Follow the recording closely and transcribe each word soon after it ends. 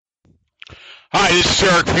Hi, this is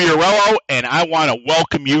Eric Fiorello, and I want to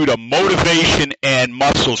welcome you to Motivation and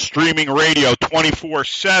Muscle Streaming Radio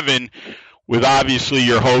 24/7 with obviously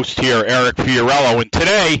your host here, Eric Fiorello. And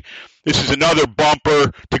today, this is another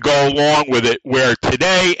bumper to go along with it, where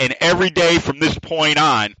today and every day from this point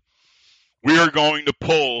on, we are going to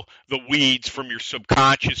pull the weeds from your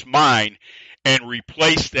subconscious mind and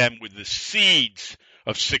replace them with the seeds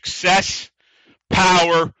of success,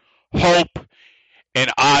 power, hope, and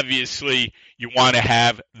obviously, you want to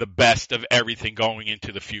have the best of everything going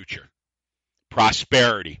into the future.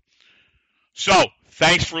 Prosperity. So,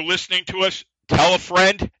 thanks for listening to us. Tell a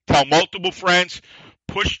friend, tell multiple friends,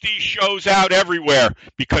 push these shows out everywhere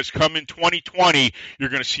because coming 2020, you're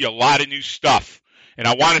going to see a lot of new stuff. And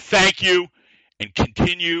I want to thank you and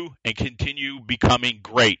continue becoming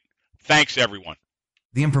great. Thanks, everyone.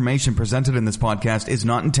 The information presented in this podcast is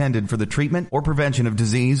not intended for the treatment or prevention of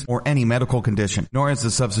disease or any medical condition, nor is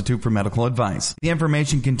a substitute for medical advice. The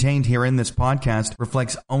information contained here in this podcast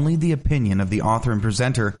reflects only the opinion of the author and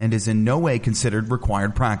presenter and is in no way considered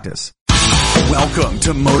required practice. Welcome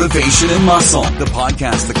to Motivation and Muscle, the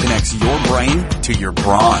podcast that connects your brain to your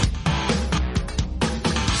brawn.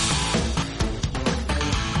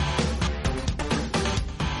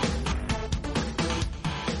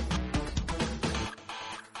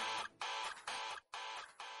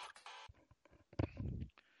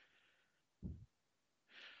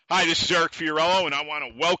 Hi, this is Eric Fiorello, and I want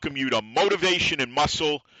to welcome you to Motivation and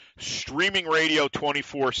Muscle Streaming Radio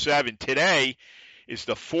 24/7. Today is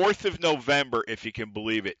the 4th of November, if you can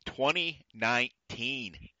believe it,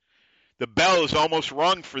 2019. The bell is almost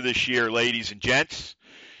rung for this year, ladies and gents,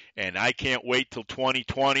 and I can't wait till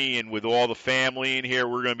 2020, and with all the family in here,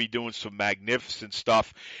 we're going to be doing some magnificent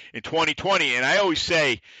stuff in 2020. And I always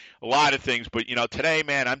say a lot of things, but, today,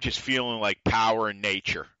 man, I'm just feeling like power in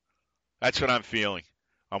nature. That's what I'm feeling.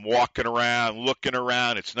 I'm walking around, looking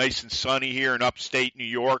around. It's nice and sunny here in upstate New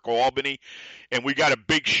York, Albany, and we got a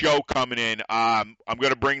big show coming in. I'm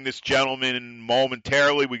going to bring this gentleman in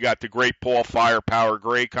momentarily. We got the great Paul Firepower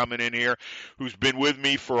Gray coming in here, who's been with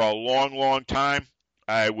me for a long, long time.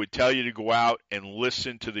 I would tell you to go out and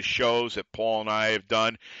listen to the shows that Paul and I have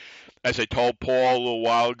done. As I told Paul a little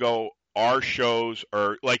while ago, our shows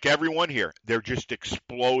are, like everyone here, they're just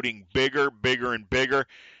exploding bigger, bigger, and bigger.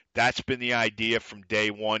 That's been the idea from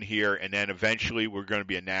day one here, and then eventually we're going to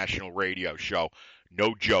be a national radio show.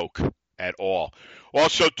 No joke at all.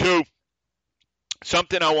 Also, too,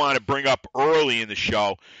 something I want to bring up early in the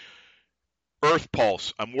show, Earth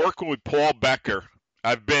Pulse. I'm working with Paul Becker.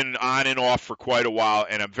 I've been on and off for quite a while,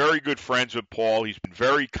 and I'm very good friends with Paul. He's been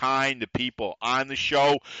very kind to people on the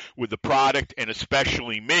show with the product, and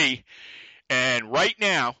especially me. And right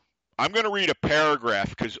now, I'm going to read a paragraph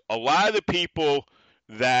because a lot of the people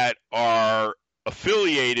that are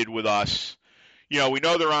affiliated with us, we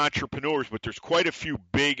know they're entrepreneurs, but there's quite a few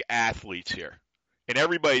big athletes here. And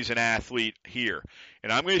everybody's an athlete here.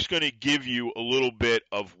 And I'm just going to give you a little bit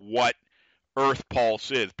of what Earth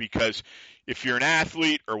Pulse is, because if you're an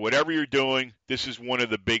athlete or whatever you're doing, this is one of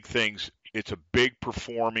the big things. It's a big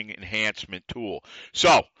performing enhancement tool.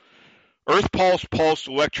 So, Earth Pulse pulsed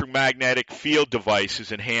electromagnetic field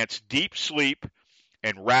devices enhance deep sleep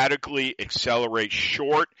and radically accelerate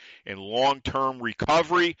short and long-term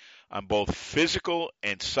recovery on both physical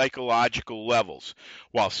and psychological levels,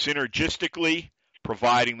 while synergistically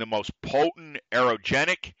providing the most potent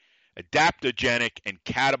aerogenic, adaptogenic, and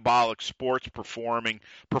catabolic sports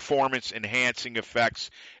performance-enhancing effects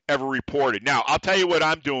ever reported. Now, I'll tell you what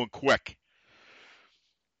I'm doing quick.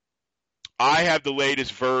 I have the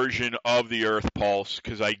latest version of the Earth Pulse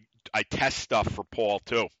because I test stuff for Paul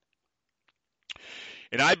too.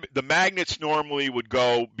 And the magnets normally would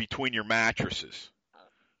go between your mattresses.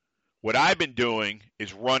 What I've been doing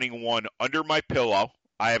is running one under my pillow.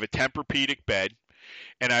 I have a Tempur-Pedic bed,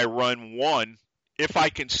 and I run one. If I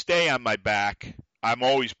can stay on my back, I'm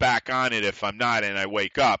always back on it. If I'm not and I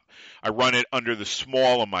wake up, I run it under the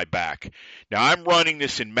small of my back. Now, I'm running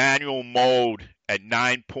this in manual mode at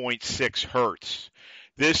 9.6 hertz.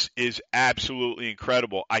 This is absolutely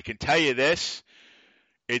incredible. I can tell you this.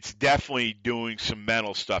 It's definitely doing some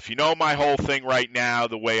mental stuff. My whole thing right now,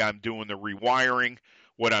 the way I'm doing the rewiring,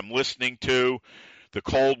 what I'm listening to, the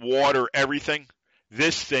cold water, everything,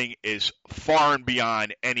 this thing is far and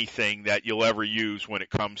beyond anything that you'll ever use when it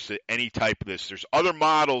comes to any type of this. There's other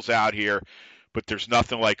models out here, but there's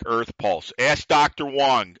nothing like Earth Pulse. Ask Dr.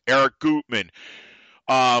 Wong, Eric Gutman.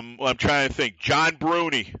 I'm trying to think. John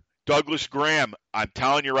Bruni, Douglas Graham. I'm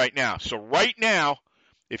telling you right now. So right now,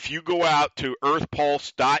 if you go out to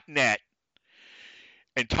earthpulse.net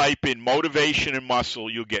and type in Motivation and Muscle,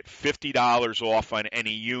 you'll get $50 off on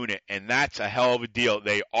any unit, and that's a hell of a deal.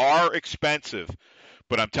 They are expensive,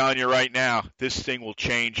 but I'm telling you right now, this thing will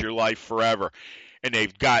change your life forever. And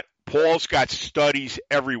Paul's got studies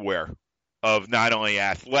everywhere of not only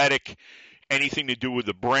athletic, anything to do with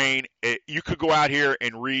the brain. You could go out here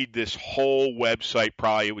and read this whole website.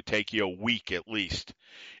 Probably it would take you a week at least.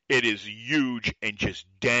 It is huge and just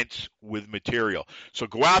dense with material. So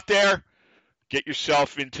go out there, get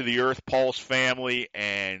yourself into the Earth Pulse family,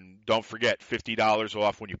 and don't forget $50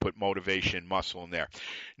 off when you put Motivation and Muscle in there.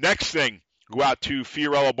 Next thing, go out to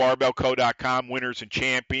FiorilloBarbellCo.com, Winners and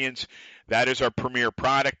Champions. That is our premier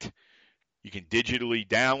product. You can digitally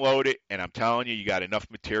download it, and I'm telling you, you got enough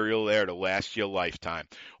material there to last you a lifetime.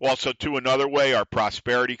 Also, to another way, our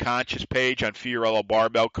Prosperity Conscious page on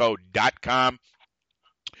FiorilloBarbellCo.com.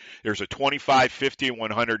 There's a $25, $50,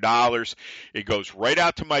 and $100. It goes right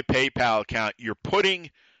out to my PayPal account. You're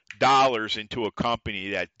putting dollars into a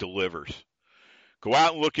company that delivers. Go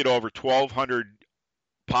out and look at over 1,200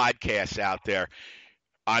 podcasts out there.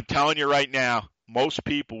 I'm telling you right now, most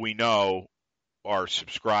people we know are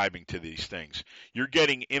subscribing to these things. You're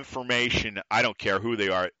getting information. I don't care who they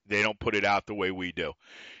are. They don't put it out the way we do.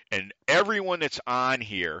 And everyone that's on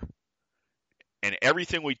here and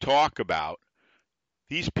everything we talk about,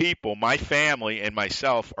 these people, my family and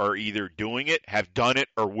myself, are either doing it, have done it,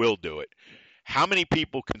 or will do it. How many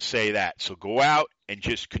people can say that? So go out and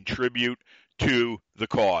just contribute to the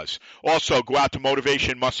cause. Also, go out to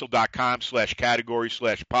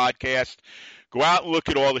motivationmuscle.com/category/podcast. Go out and look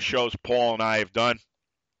at all the shows Paul and I have done.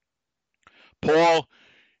 Paul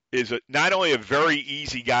is not only a very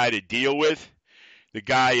easy guy to deal with, the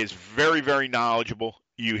guy is very, very knowledgeable.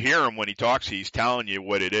 You hear him when he talks, he's telling you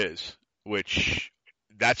what it is, which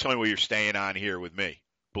that's the only way you're staying on here with me,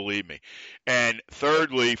 believe me. And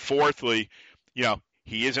fourthly,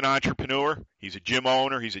 he is an entrepreneur. He's a gym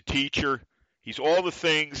owner. He's a teacher. He's all the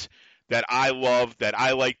things that I love, that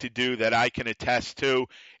I like to do, that I can attest to,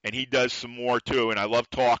 and he does some more too. And I love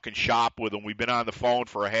talking shop with him. We've been on the phone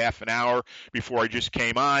for a half an hour before I just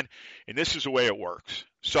came on, and this is the way it works.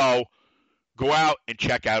 So go out and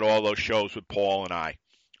check out all those shows with Paul and I.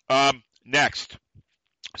 Next,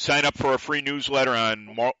 sign up for a free newsletter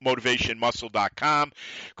on motivationmuscle.com.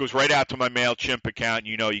 Goes right out to my MailChimp account.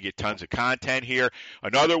 You get tons of content here.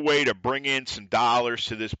 Another way to bring in some dollars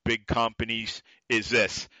to this big companies is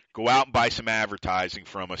this. Go out and buy some advertising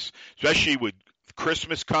from us, especially with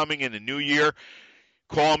Christmas coming in the new year.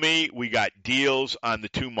 Call me. We got deals on the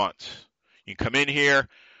 2 months. You can come in here.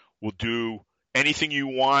 We'll do anything you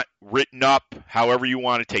want written up, however you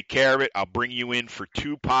want to take care of it. I'll bring you in for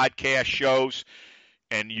 2 podcast shows,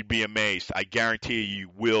 and you'd be amazed. I guarantee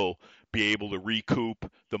you will be able to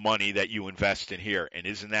recoup the money that you invest in here. And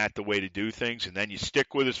isn't that the way to do things? And then you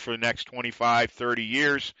stick with us for the next 25, 30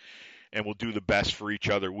 years, and we'll do the best for each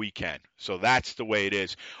other we can. So that's the way it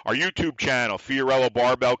is. Our YouTube channel, Fiorillo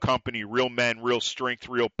Barbell Company, Real Men, Real Strength,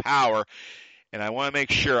 Real Power. And I want to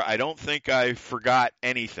make sure, I don't think I forgot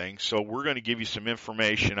anything, so we're going to give you some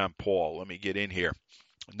information on Paul. Let me get in here.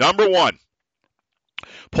 Number 1,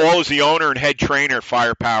 Paul is the owner and head trainer at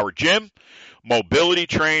Firepower Gym, mobility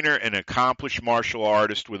trainer, and accomplished martial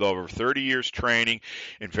artist with over 30 years training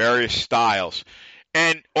in various styles.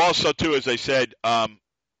 And also, too, as I said,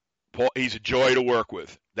 Paul, he's a joy to work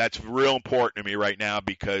with. That's real important to me right now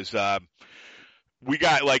because we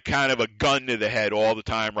got like kind of a gun to the head all the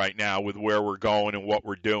time right now with where we're going and what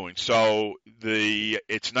we're doing. So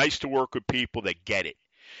it's nice to work with people that get it.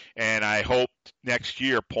 And I hope next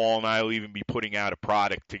year Paul and I will even be putting out a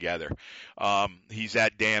product together. He's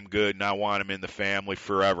that damn good, and I want him in the family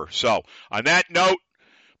forever. So on that note,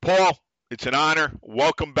 Paul, it's an honor.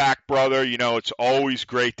 Welcome back, brother. It's always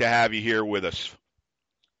great to have you here with us.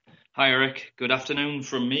 Hi, Eric. Good afternoon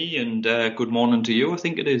from me, and good morning to you, I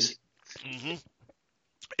think it is. Mm-hmm.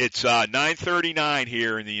 It's 9:39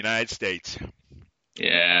 here in the United States.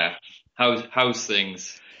 Yeah. How's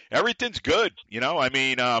things? Everything's good.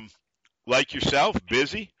 Like yourself,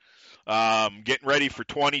 busy, getting ready for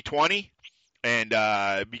 2020 and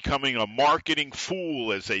becoming a marketing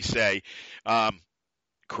fool, as they say,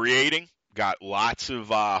 creating. Got lots of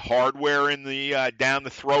hardware in the down the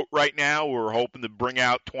throat right now. We're hoping to bring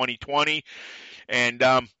out 2020 and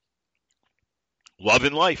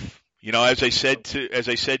loving life. As I said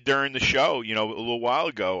during the show, a little while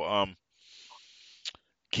ago,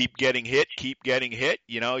 keep getting hit.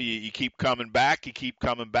 You keep coming back,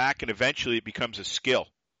 and eventually it becomes a skill.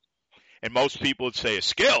 And most people would say, a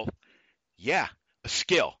skill? Yeah, a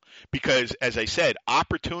skill. Because, as I said,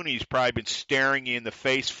 opportunity's probably been staring you in the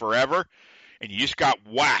face forever, and you just got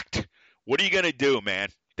whacked What are you going to do, man?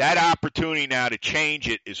 That opportunity now to change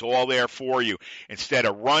it is all there for you. Instead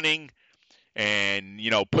of running and,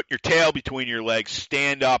 put your tail between your legs,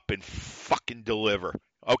 stand up and fucking deliver.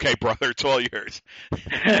 Okay, brother, it's all yours.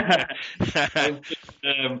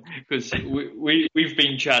 Because we've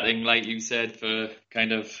been chatting, like you said, for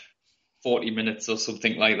kind of 40 minutes or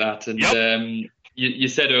something like that. And Yep. You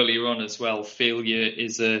said earlier on as well, failure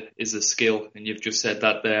is a skill, and you've just said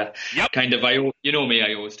that there. Yep. Kind of, you know me,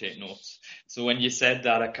 I always take notes. So when you said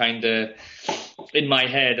that, I kind of, in my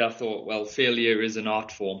head, I thought, well, failure is an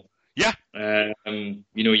art form. Yeah.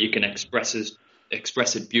 You can express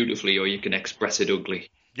it beautifully, or you can express it ugly.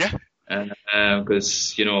 Yeah.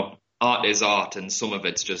 Because, art is art, and some of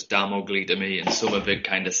it's just damn ugly to me, and some of it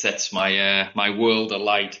kind of sets my world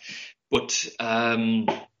alight. But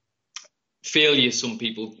failure, some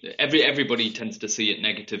people, everybody tends to see it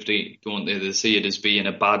negatively, don't they? They see it as being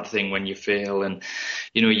a bad thing when you fail, and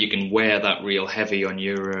you can wear that real heavy on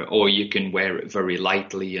your, or you can wear it very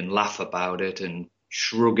lightly and laugh about it and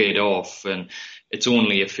shrug it off. And it's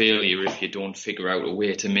only a failure if you don't figure out a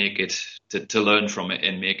way to make it, to learn from it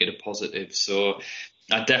and make it a positive. So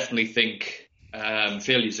I definitely think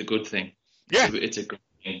failure is a good thing. Yeah. It's a good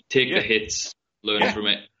thing. Take the hits, learn from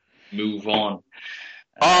it, move on.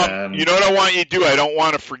 You know what I want you to do? I don't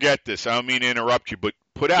want to forget this. I don't mean to interrupt you, but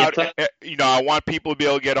put out, I want people to be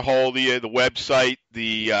able to get a hold of you, the website,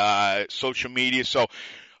 the social media. So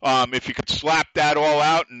if you could slap that all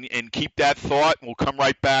out and keep that thought, and we'll come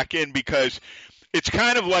right back in, because it's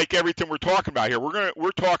kind of like everything we're talking about here.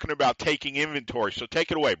 We're talking about taking inventory. So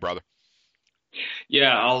take it away, brother.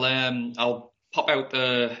 Yeah, I'll pop out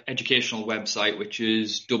the educational website, which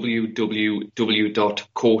is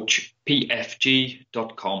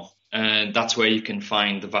www.coachpfg.com. And that's where you can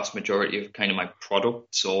find the vast majority of kind of my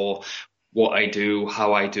products, or what I do,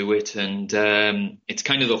 how I do it. And it's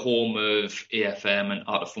kind of the home of AFM and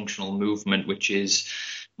Art of Functional Movement, which is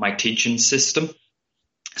my teaching system.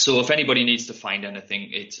 So if anybody needs to find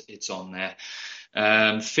anything, it's on there.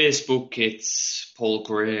 Facebook, it's Paul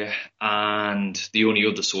Gray, and the only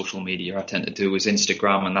other social media I tend to do is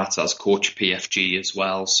Instagram, and that's as Coach PFG as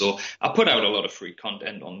well. So I put out a lot of free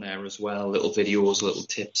content on there as well, little videos, little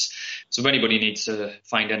tips. So if anybody needs to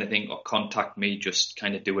find anything or contact me, just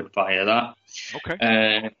kind of do it via that.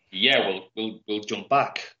 Okay. We'll jump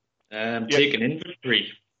back. Take an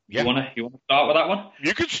inventory. Yeah. You wanna start with that one?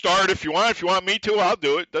 You can start if you want. If you want me to, I'll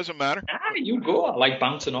do it. Doesn't matter. You go. I like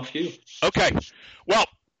bouncing off you. Okay. Well,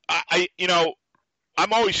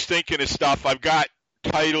 I'm always thinking of stuff. I've got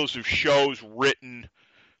titles of shows written.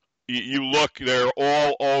 You look, they're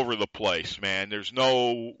all over the place, man. There's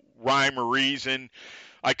no rhyme or reason.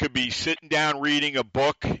 I could be sitting down reading a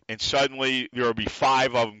book, and suddenly there will be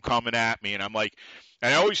 5 of them coming at me, and I'm like,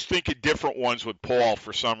 and I always think of different ones with Paul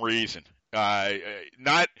for some reason.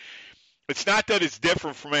 It's not that it's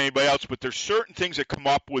different from anybody else, but there's certain things that come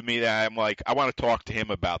up with me that I'm like, I want to talk to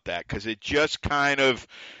him about that, because it just kind of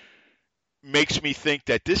makes me think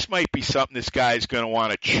that this might be something this guy's going to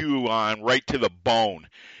want to chew on right to the bone.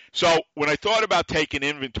 So when I thought about taking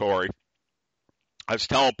inventory, I was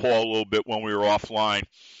telling Paul a little bit when we were offline.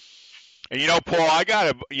 And, Paul, I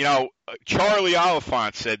got to, Charlie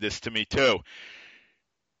Oliphant said this to me too.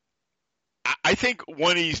 I think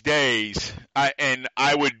one of these days, and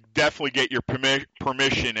I would definitely get your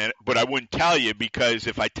permission, but I wouldn't tell you, because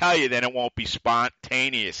if I tell you, then it won't be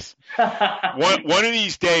spontaneous. One of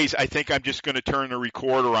these days, I think I'm just going to turn the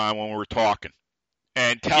recorder on when we're talking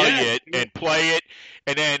and tell you it and play it,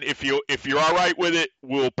 and then if you're all right with it,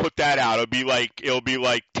 we'll put that out. It'll be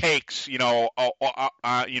like takes,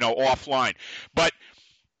 offline, but.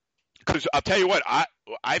 Because I'll tell you what,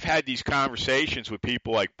 I've had these conversations with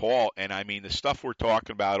people like Paul, and I mean, the stuff we're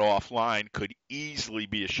talking about offline could easily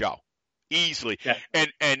be a show. Easily. Yeah.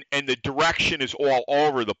 And the direction is all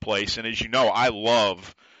over the place. And as you know, I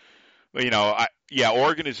love,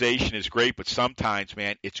 organization is great, but sometimes,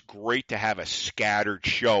 man, it's great to have a scattered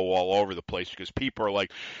show all over the place, because people are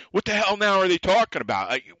like, what the hell now are they talking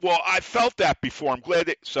about? I felt that before. I'm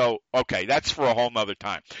glad so, okay, that's for a whole nother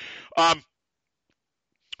time.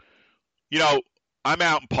 I'm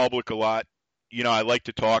out in public a lot. I like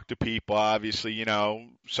to talk to people, obviously.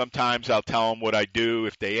 Sometimes I'll tell them what I do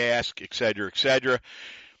if they ask, et cetera, et cetera.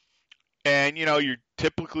 And, you're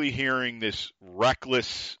typically hearing this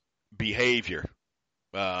reckless behavior.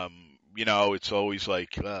 It's always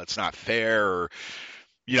like, it's not fair, or,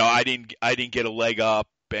 I didn't get a leg up,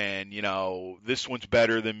 and, this one's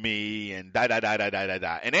better than me, and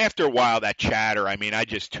da-da-da-da-da-da-da. And after a while, that chatter, I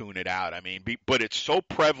just tune it out. But it's so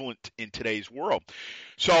prevalent in today's world.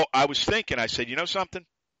 So I was thinking, I said, something?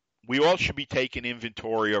 we all should be taking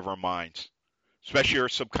inventory of our minds, especially our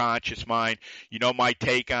subconscious mind. You know my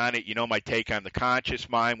take on it. You know my take on the conscious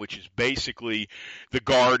mind, which is basically the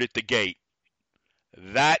guard at the gate.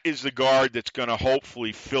 That is the guard that's going to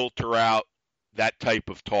hopefully filter out that type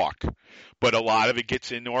of talk. But a lot of it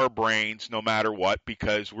gets into our brains no matter what,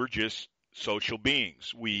 because we're just social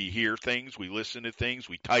beings. We hear things, we listen to things,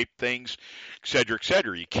 we type things, et cetera, et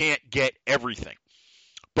cetera. You can't get everything.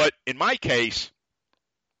 But in my case,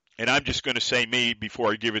 and I'm just going to say me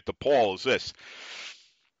before I give it to Paul, is this.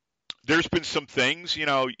 There's been some things,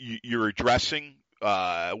 you're addressing,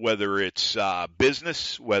 whether it's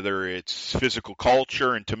business, whether it's physical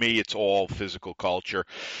culture, and to me it's all physical culture,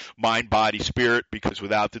 mind, body, spirit, because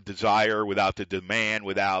without the desire, without the demand,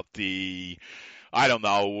 without the, I don't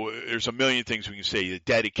know, there's a million things we can say, the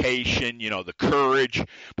dedication, the courage,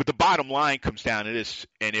 but the bottom line comes down to this,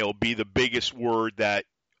 and it'll be the biggest word that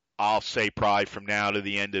I'll say probably from now to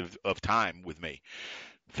the end of time with me,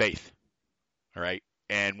 faith, all right?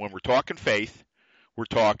 And when we're talking faith, we're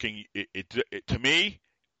talking, to me,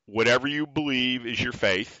 whatever you believe is your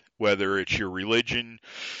faith, whether it's your religion,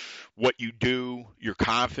 what you do, your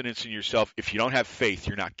confidence in yourself. If you don't have faith,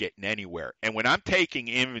 you're not getting anywhere. And when I'm taking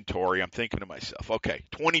inventory, I'm thinking to myself, okay,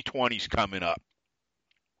 2020 is coming up.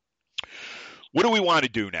 What do we want to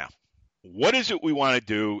do now? What is it we want to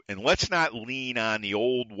do? And let's not lean on the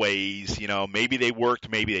old ways. Maybe they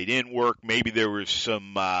worked, maybe they didn't work. Maybe there was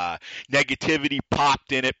some negativity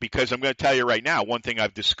popped in it, because I'm going to tell you right now, one thing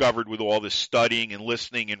I've discovered with all this studying and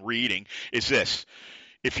listening and reading is this.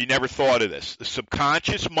 If you never thought of this, the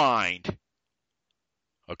subconscious mind,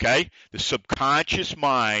 okay, the subconscious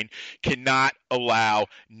mind cannot allow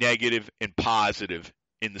negative and positive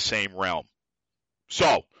in the same realm.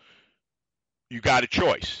 So you got a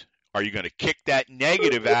choice. Are you going to kick that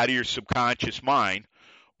negative out of your subconscious mind,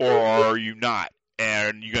 or are you not?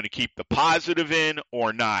 And you're going to keep the positive in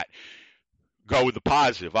or not? Go with the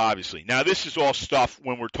positive, obviously. Now, this is all stuff,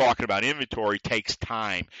 when we're talking about inventory, takes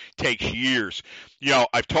time, takes years.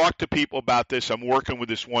 I've talked to people about this. I'm working with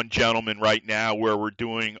this one gentleman right now where we're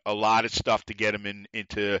doing a lot of stuff to get him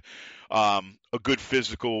into a good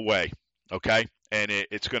physical way, okay? And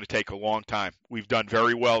it's going to take a long time. We've done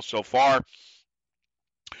very well so far.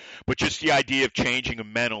 But just the idea of changing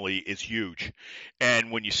them mentally is huge.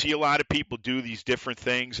 And when you see a lot of people do these different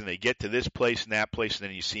things and they get to this place and that place, and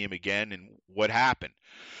then you see them again, and what happened?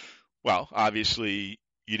 Well, obviously,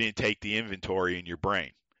 you didn't take the inventory in your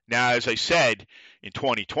brain. Now, as I said, in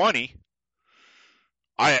 2020,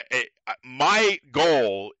 my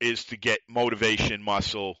goal is to get Motivation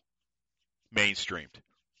Muscle mainstreamed.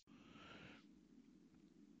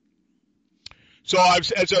 So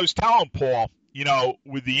as I was telling Paul,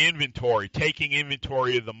 with the inventory, taking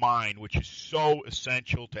inventory of the mind, which is so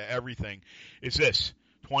essential to everything, is this.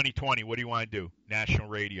 2020, what do you want to do? National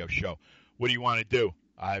radio show. What do you want to do?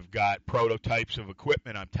 I've got prototypes of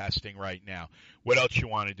equipment I'm testing right now. What else you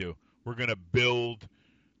want to do? We're going to build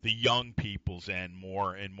the young people's end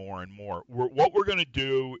more and more and more. What we're going to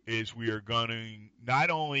do is we are going to not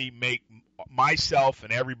only make myself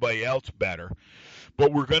and everybody else better,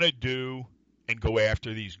 but we're going to do and go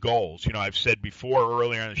after these goals. I've said before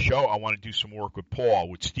earlier on the show, I want to do some work with Paul,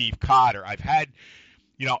 with Steve Cotter. I've had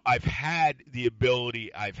the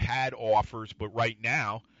ability, I've had offers, but right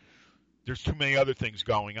now there's too many other things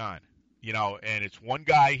going on, and it's one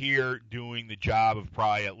guy here doing the job of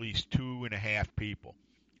probably at least 2.5 people.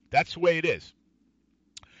 That's the way it is.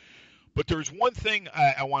 But there's one thing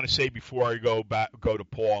I want to say before I go to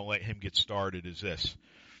Paul and let him get started is this.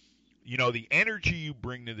 The energy you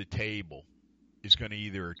bring to the table is going to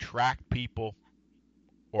either attract people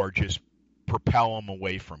or just propel them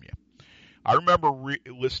away from you. I remember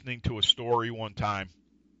listening to a story one time.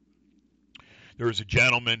 There was a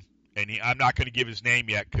gentleman, and I'm not going to give his name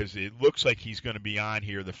yet because it looks like he's going to be on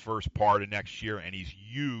here the first part of next year, and he's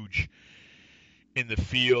huge in the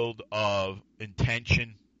field of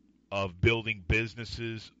intention, of building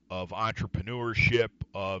businesses, of entrepreneurship,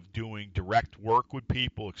 of doing direct work with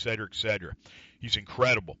people, et cetera, et cetera. He's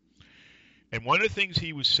incredible. And one of the things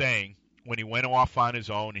he was saying when he went off on his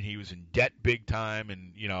own and he was in debt big time,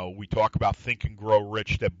 and, we talk about Think and Grow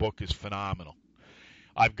Rich, that book is phenomenal.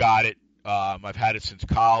 I've got it. I've had it since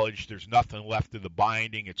college. There's nothing left of the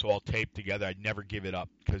binding. It's all taped together. I'd never give it up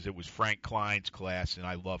because it was Frank Klein's class, and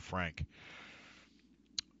I love Frank.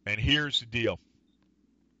 And here's the deal.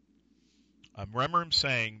 I remember him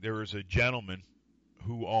saying there was a gentleman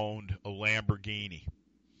who owned a Lamborghini.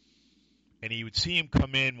 And he would see him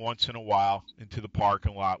come in once in a while into the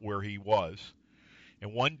parking lot where he was.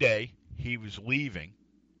 And one day he was leaving,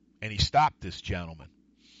 and he stopped this gentleman.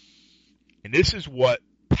 And this is what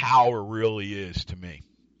power really is to me.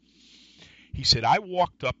 He said, I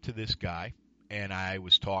walked up to this guy and I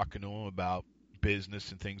was talking to him about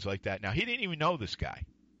business and things like that. Now, he didn't even know this guy.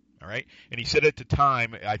 All right. And he said at the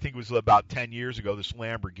time, I think it was about 10 years ago, this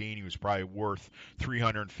Lamborghini was probably worth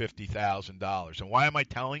 $350,000. And why am I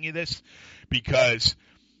telling you this? Because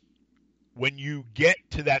when you get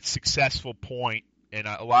to that successful point, and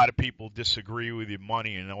a lot of people disagree with your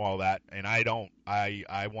money and all that, and I don't.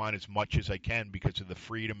 I want as much as I can because of the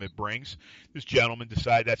freedom it brings. This gentleman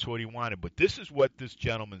decided that's what he wanted. But this is what this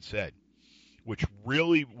gentleman said, which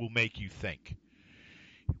really will make you think.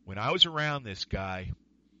 When I was around this guy,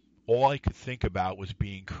 all I could think about was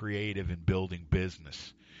being creative and building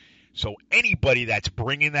business. So anybody that's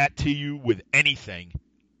bringing that to you with anything,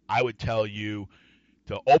 I would tell you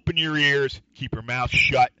to open your ears, keep your mouth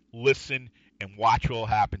shut, listen, and watch what will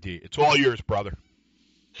happen to you. It's all yours, brother.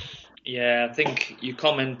 Yeah, I think you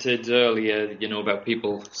commented earlier, about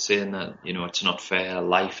people saying that, it's not fair,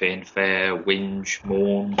 life ain't fair, whinge,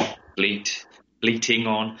 moan, bleating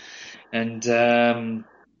on. And,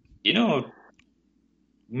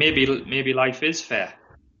 maybe life is fair.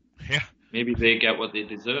 Yeah. Maybe they get what they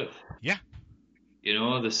deserve. Yeah.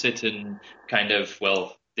 They sit and kind of,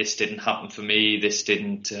 well, this didn't happen for me, this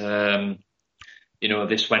didn't,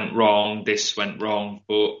 this went wrong.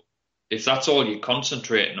 But if that's all you're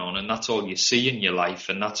concentrating on and that's all you see in your life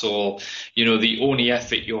and that's all, the only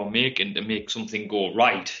effort you're making to make something go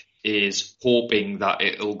right is hoping that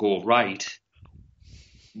it'll go right,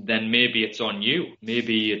 then maybe it's on you.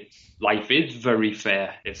 Maybe life is very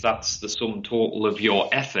fair if that's the sum total of your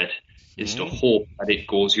effort is to hope that it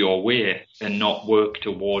goes your way and not work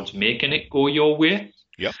towards making it go your way.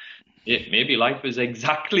 Yep. Maybe life is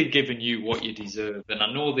exactly giving you what you deserve. And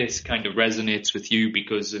I know this kind of resonates with you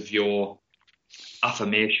because of your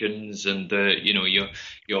affirmations and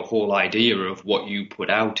your whole idea of what you put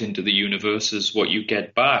out into the universe is what you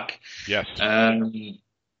get back. Yes.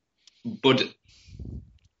 But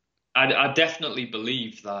I definitely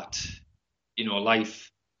believe that,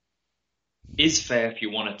 life is fair if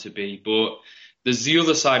you want it to be, but there's the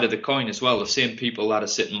other side of the coin as well. The same people that are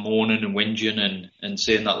sitting moaning and whinging and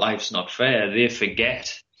saying that life's not fair, they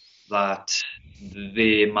forget that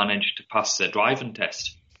they managed to pass their driving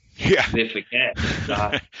test. Yeah. They forget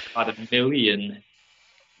that had 1 million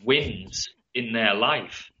wins in their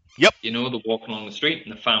life. Yep. They're walking along the street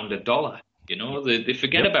and they found $1. They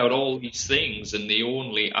forget about all these things and they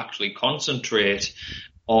only actually concentrate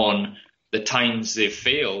on the times they've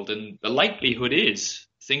failed. And the likelihood is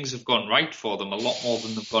things have gone right for them a lot more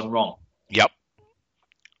than they've gone wrong. Yep.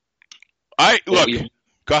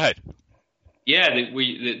 Go ahead. Yeah,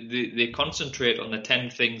 they concentrate on the 10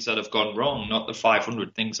 things that have gone wrong, not the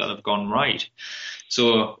 500 things that have gone right.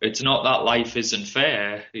 So it's not that life isn't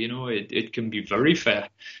fair. It can be very fair.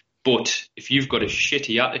 But if you've got a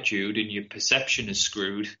shitty attitude and your perception is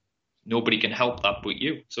screwed, nobody can help that but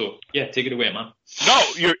you. So, yeah, take it away, man. No,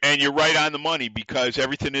 you're right on the money because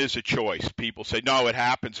everything is a choice. People say, no, it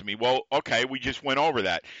happens to me. Well, okay, we just went over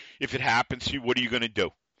that. If it happens to you, what are you going to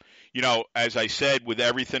do? As I said, with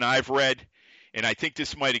everything I've read, and I think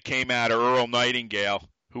this might have came out of Earl Nightingale,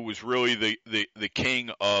 who was really the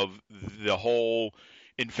king of the whole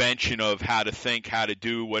invention of how to think, how to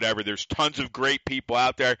do whatever. There's tons of great people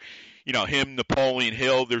out there. Him, Napoleon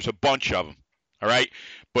Hill, there's a bunch of them. All right.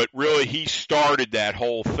 But really, he started that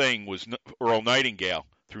whole thing was Earl Nightingale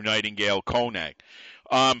through Nightingale Conant.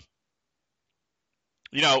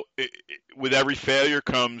 With every failure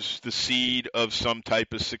comes the seed of some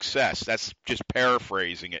type of success. That's just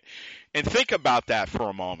paraphrasing it. And think about that for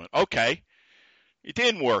a moment. Okay. It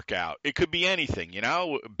didn't work out. It could be anything,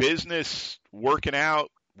 business, working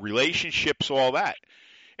out, relationships, all that.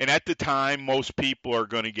 And at the time, most people are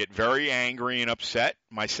going to get very angry and upset,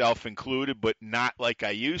 myself included, but not like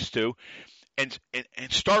I used to, and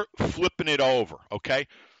start flipping it over, okay?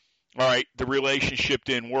 All right, the relationship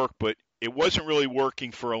didn't work, but it wasn't really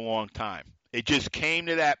working for a long time. It just came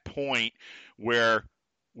to that point where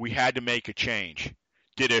we had to make a change.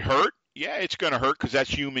 Did it hurt? Yeah, it's going to hurt because that's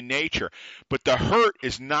human nature. But the hurt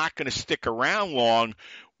is not going to stick around long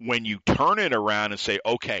when you turn it around and say,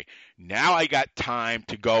 okay, now I got time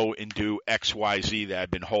to go and do X, Y, Z that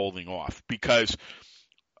I've been holding off because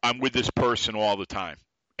I'm with this person all the time.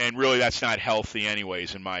 And really that's not healthy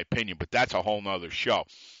anyways, in my opinion, but that's a whole nother show.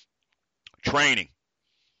 Training,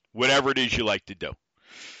 whatever it is you like to do.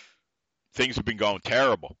 Things have been going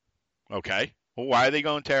terrible. Okay, well, why are they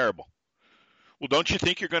going terrible? Well, don't you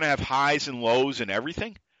think you're going to have highs and lows and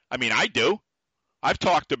everything? I mean, I do. I've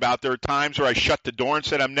talked about there are times where I shut the door and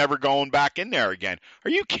said I'm never going back in there again. Are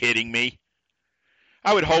you kidding me?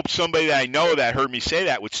 I would hope somebody that I know that heard me say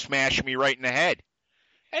that would smash me right in the head.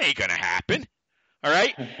 That ain't going to happen. All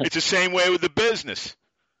right? It's the same way with the business.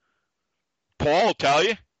 Paul will tell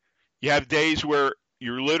you, you have days where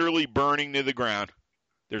you're literally burning to the ground.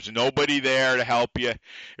 There's nobody there to help you.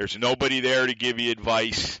 There's nobody there to give you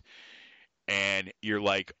advice. And you're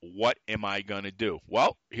like, what am I going to do?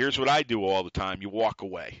 Well, here's what I do all the time. You walk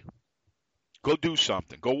away. Go do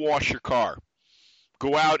something. Go wash your car.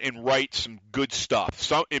 Go out and write some good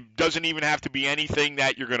stuff. It doesn't even have to be anything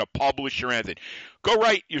that you're going to publish or anything. Go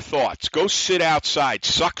write your thoughts. Go sit outside.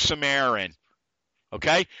 Suck some air in.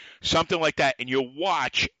 Okay? Something like that. And you'll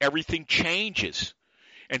watch everything changes.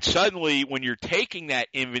 And suddenly, when you're taking that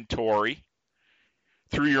inventory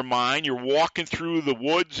through your mind, you're walking through the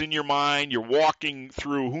woods in your mind, you're walking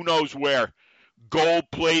through who knows where,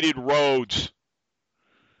 gold-plated roads,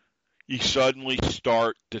 you suddenly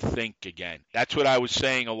start to think again. That's what I was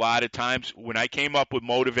saying a lot of times. When I came up with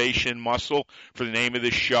Motivation and Muscle for the name of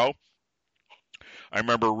this show, I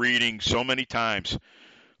remember reading so many times,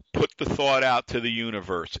 put the thought out to the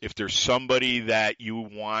universe. If there's somebody that you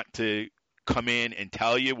want to come in and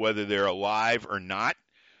tell you whether they're alive or not,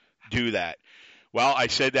 do that. Well, I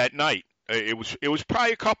said that night. It was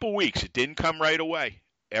probably a couple weeks. It didn't come right away.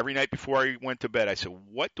 Every night before I went to bed, I said,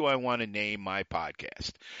 what do I want to name my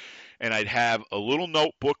podcast? And I'd have a little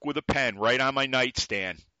notebook with a pen right on my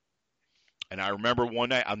nightstand. And I remember one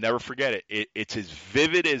night, I'll never forget it. It's as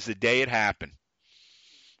vivid as the day it happened.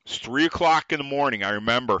 It's 3 o'clock in the morning, I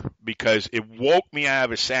remember, because it woke me out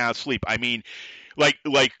of a sound sleep. I mean, like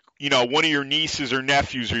one of your nieces or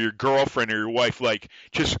nephews or your girlfriend or your wife, like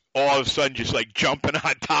just all of a sudden just like jumping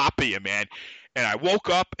on top of you, man. And I woke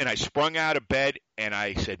up and I sprung out of bed and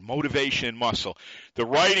I said, Motivation and Muscle. The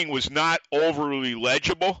writing was not overly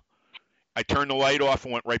legible. I turned the light off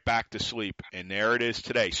and went right back to sleep. And there it is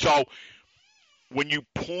today. So when you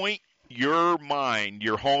point your mind,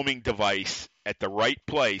 your homing device at the right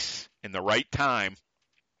place in the right time,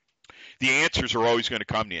 the answers are always going to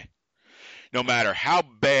come to you. No matter how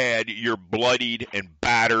bad you're bloodied and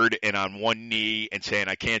battered and on one knee and saying,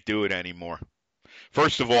 I can't do it anymore.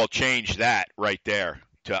 First of all, change that right there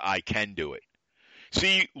to I can do it.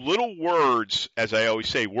 See, little words, as I always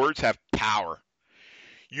say, words have power.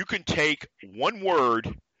 You can take one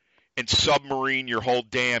word and submarine your whole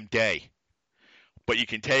damn day. But you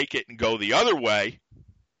can take it and go the other way,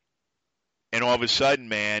 and all of a sudden,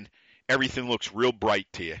 man, everything looks real bright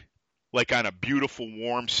to you. Like on a beautiful,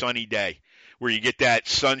 warm, sunny day where you get that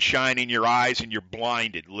sunshine in your eyes and you're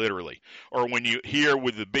blinded, literally. Or when you hear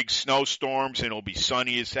with the big snowstorms and it'll be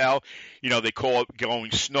sunny as hell, they call it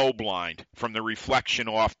going snow blind from the reflection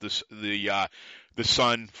off the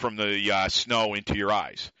sun from the snow into your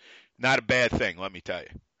eyes. Not a bad thing, let me tell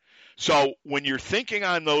you. So when you're thinking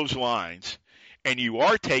on those lines and you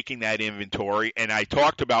are taking that inventory, and I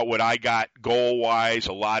talked about what I got goal-wise,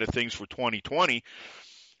 a lot of things for 2020,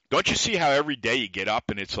 don't you see how every day you get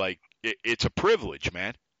up and it's like, it's a privilege,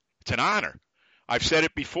 man. It's an honor. I've said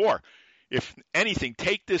it before. If anything,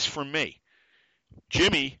 take this from me.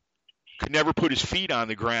 Jimmy could never put his feet on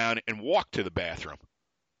the ground and walk to the bathroom.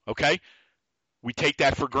 Okay? We take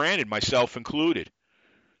that for granted, myself included.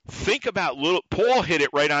 Think about Paul hit it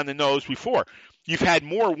right on the nose before. You've had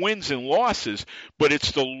more wins than losses, but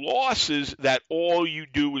it's the losses that all you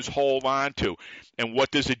do is hold on to. And what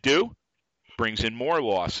does it do? Brings in more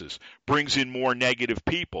losses, brings in more negative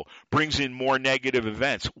people, brings in more negative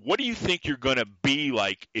events. What do you think you're going to be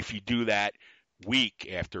like if you do that week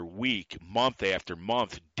after week, month after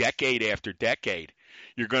month, decade after decade?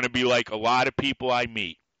 You're going to be like a lot of people I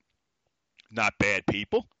meet. Not bad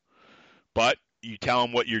people, but you tell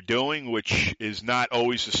them what you're doing, which is not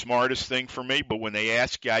always the smartest thing for me, but when they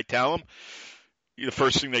ask you, I tell them. The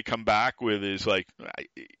first thing they come back with is like,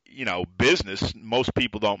 business. Most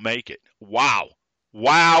people don't make it. Wow.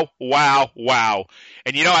 And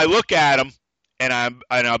I look at them and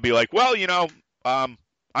I'll be like, well, I'm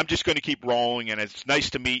just going to keep rolling, and it's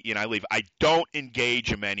nice to meet you, and I leave. I don't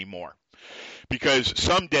engage them anymore because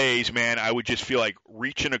some days, man, I would just feel like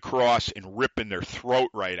reaching across and ripping their throat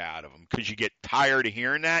right out of them because you get tired of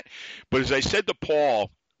hearing that. But as I said to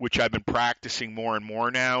Paul, which I've been practicing more and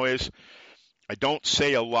more now, is I don't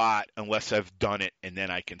say a lot unless I've done it, and then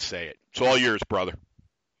I can say it. It's all yours, brother.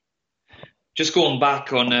 Just going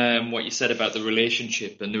back on what you said about the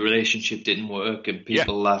relationship, and the relationship didn't work, and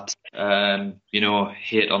people that,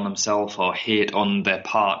 hate on themselves or hate on their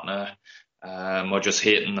partner, or just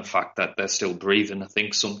hating the fact that they're still breathing, I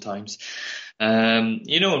think sometimes. And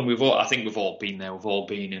I think we've all been there. We've all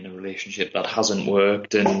been in a relationship that hasn't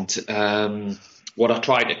worked, and what I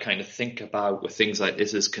try to kind of think about with things like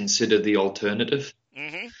this is consider the alternative.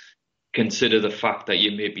 Mm-hmm. Consider the fact that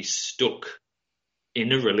you may be stuck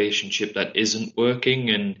in a relationship that isn't working,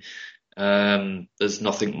 and there's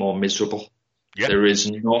nothing more miserable. Yeah. There is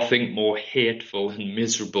nothing more hateful and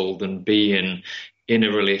miserable than being in a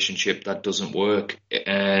relationship that doesn't work.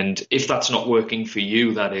 And if that's not working for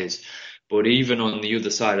you, that is. But even on the other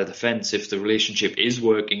side of the fence, if the relationship is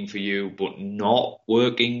working for you but not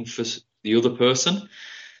working for the other person,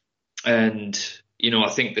 and, I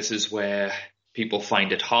think this is where people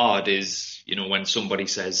find it hard is, when somebody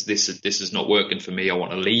says, this is not working for me, I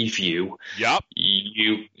want to leave you. Yep.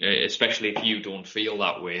 You, especially if you don't feel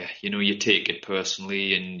that way, you take it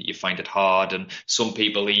personally and you find it hard. And some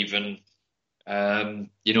people even, do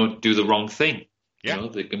the wrong thing. Yeah.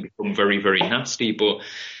 They can become very, very nasty. But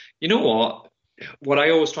you know what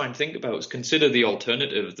I always try and think about is consider the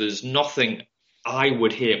alternative. There's nothing I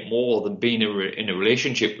would hate more than being in a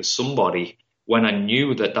relationship with somebody when I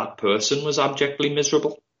knew that person was abjectly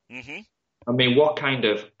miserable. Mm-hmm. I mean, what kind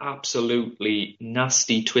of absolutely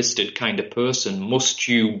nasty, twisted kind of person must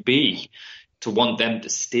you be to want them to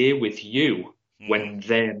stay with you when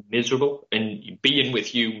they're miserable, and being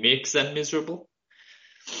with you makes them miserable?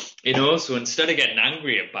 So instead of getting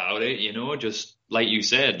angry about it, just like you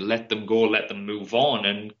said, let them go, let them move on.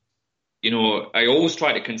 And, I always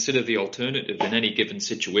try to consider the alternative in any given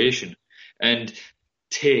situation and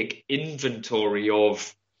take inventory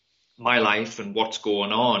of my life and what's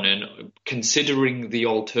going on, and considering the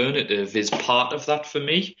alternative is part of that for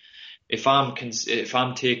me. If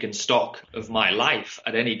I'm taking stock of my life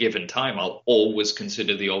at any given time, I'll always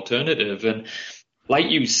consider the alternative. And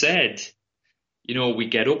like you said, we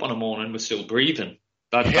get up on a morning, we're still breathing.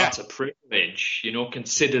 That's a privilege.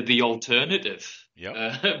 Consider the alternative.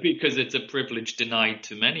 Yep. Because it's a privilege denied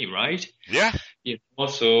to many, right? Yeah.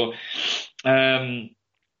 So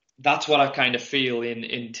that's what I kind of feel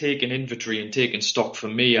in taking inventory and taking stock. For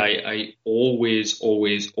me, I always,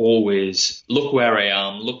 always, always look where I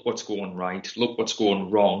am, look what's going right, look what's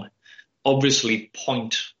going wrong. Obviously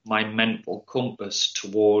point my mental compass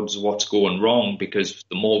towards what's going wrong, because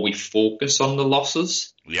the more we focus on the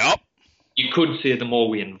losses, Yep. you could say the more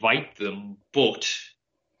we invite them, but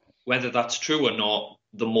whether that's true or not,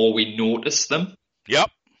 the more we notice them.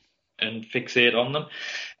 Yep. And fixate on them.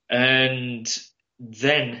 And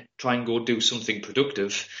then try and go do something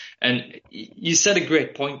productive. And you said a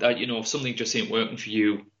great point that, if something just ain't working for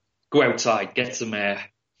you, go outside, get some air,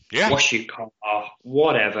 wash your car,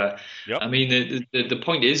 whatever. Yep. I mean, the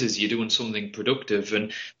point is you're doing something productive.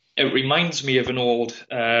 And it reminds me of an old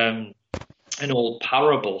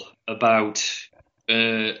parable about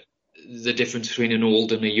the difference between an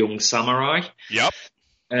old and a young samurai. Yep.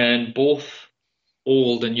 And both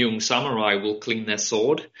old and young samurai will clean their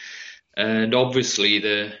sword. And obviously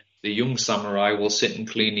the young samurai will sit and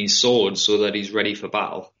clean his sword so that he's ready for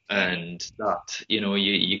battle. And that,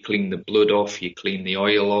 you clean the blood off, you clean the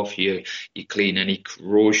oil off, you clean any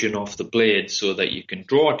corrosion off the blade so that you can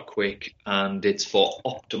draw it quick and it's for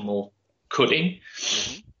optimal cutting.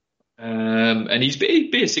 Mm-hmm. And he's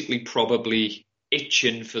basically probably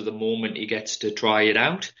itching for the moment he gets to try it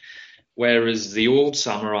out. Whereas the old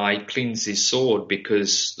samurai cleans his sword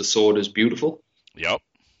because the sword is beautiful. Yep.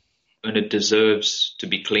 And it deserves to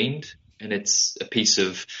be cleaned. And it's a piece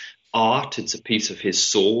of art. It's a piece of his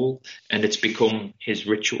soul. And it's become his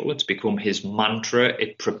ritual. It's become his mantra.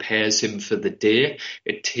 It prepares him for the day.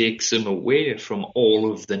 It takes him away from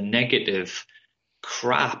all of the negative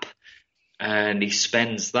crap. And he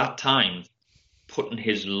spends that time putting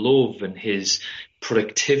his love and his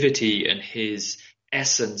productivity and his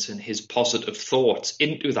essence and his positive thoughts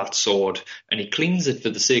into that sword, and he cleans it for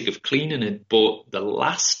the sake of cleaning it. But the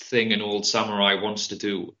last thing an old samurai wants to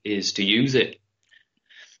do is to use it.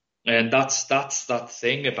 And that's that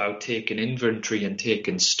thing about taking inventory and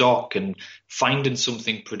taking stock and finding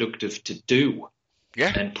something productive to do.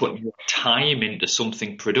 Yeah. And putting your time into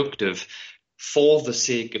something productive for the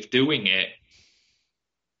sake of doing it.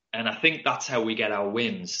 And I think that's how we get our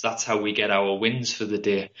wins. That's how we get our wins for the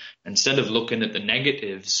day. Instead of looking at the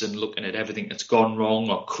negatives and looking at everything that's gone wrong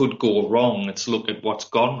or could go wrong, let's look at what's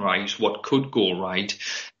gone right, what could go right,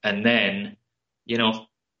 and then,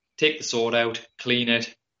 take the sword out, clean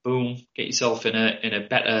it, boom, get yourself in a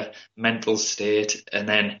better mental state, and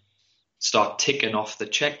then start ticking off the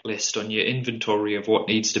checklist on your inventory of what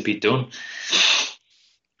needs to be done.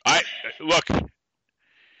 Look.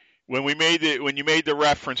 When you made the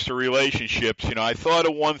reference to relationships, I thought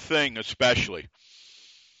of one thing especially.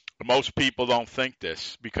 Most people don't think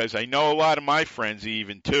this, because I know a lot of my friends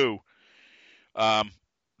even too.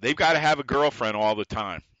 They've got to have a girlfriend all the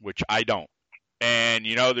time, which I don't. And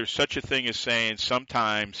there's such a thing as saying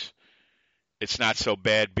sometimes it's not so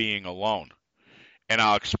bad being alone. And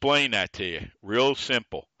I'll explain that to you. Real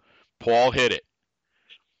simple. Paul hit it.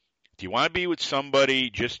 Do you want to be with somebody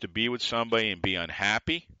just to be with somebody and be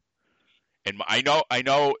unhappy? And I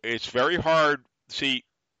know it's very hard. See,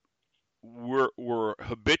 we're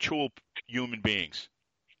habitual human beings.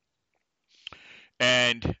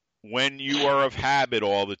 And when you are of habit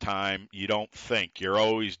all the time, you don't think. You're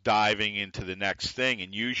always diving into the next thing,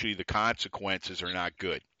 and usually the consequences are not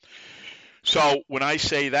good. So when I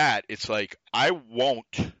say that, it's like I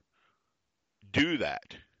won't do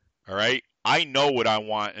that. All right? I know what I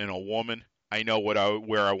want in a woman. I know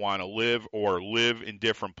where I want to live or live in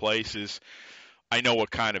different places. I know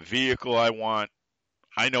what kind of vehicle I want.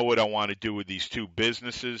 I know what I want to do with these two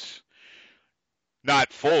businesses.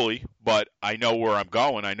 Not fully, but I know where I'm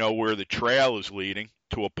going. I know where the trail is leading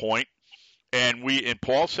to a point. And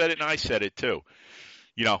Paul said it and I said it too.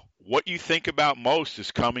 You know, what you think about most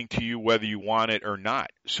is coming to you whether you want it or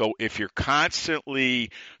not. So if you're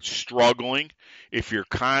constantly struggling, if you're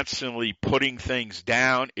constantly putting things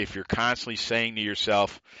down, if you're constantly saying to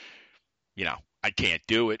yourself, you know, I can't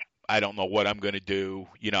do it. I don't know what I'm going to do.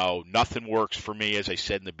 You know, nothing works for me, as I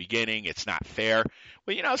said in the beginning. It's not fair.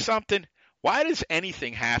 Well, you know something? Why does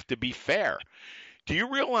anything have to be fair? Do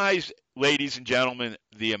you realize, ladies and gentlemen,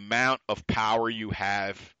 the amount of power you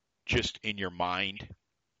have just in your mind?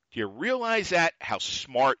 Do you realize that, how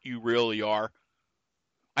smart you really are?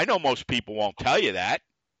 I know most people won't tell you that,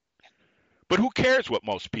 but who cares what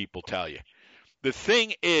most people tell you? The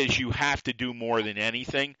thing is, you have to do more than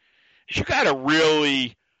anything. You got to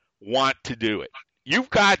really want to do it. You've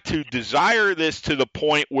got to desire this to the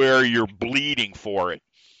point where you're bleeding for it.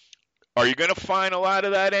 Are you going to find a lot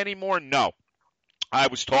of that anymore? No. I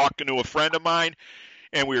was talking to a friend of mine,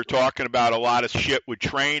 and we were talking about a lot of shit with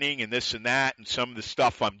training and this and that and some of the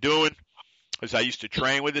stuff I'm doing, because I used to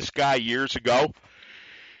train with this guy years ago.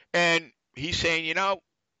 And he's saying, you know,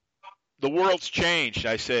 the world's changed.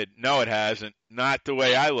 I said, no, it hasn't. Not the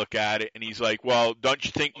way I look at it. And he's like, well, don't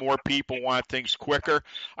you think more people want things quicker?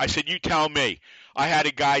 I said, you tell me. I had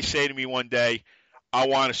a guy say to me one day, I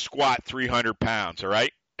want to squat 300 pounds, all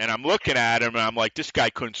right? And I'm looking at him, and I'm like, this guy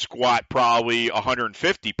couldn't squat probably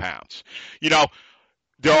 150 pounds. You know,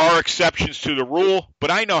 there are exceptions to the rule, but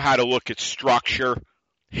I know how to look at structure,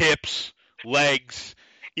 hips, legs,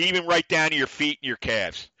 even right down to your feet and your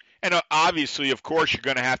calves. And obviously, of course, you're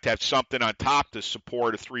going to have something on top to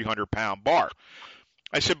support a 300-pound bar.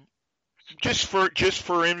 I said, just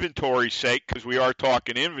for inventory's sake, because we are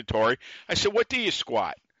talking inventory, I said, what do you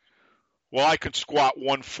squat? Well, I can squat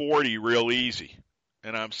 140 real easy.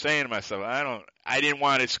 And I'm saying to myself, I didn't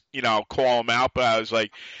want to, you know, call him out, but I was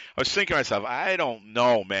thinking to myself, I don't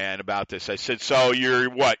know, man, about this. I said, so you're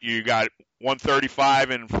what? You got 135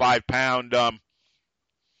 and 5-pound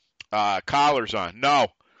collars on? No,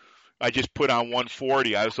 I just put on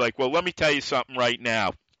 140. I was like, well, let me tell you something right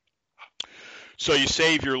now. So you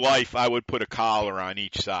save your life, I would put a collar on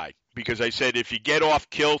each side. Because I said, if you get off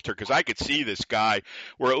kilter, because I could see this guy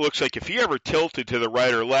where it looks like if he ever tilted to the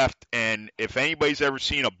right or left, and if anybody's ever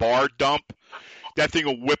seen a bar dump, that thing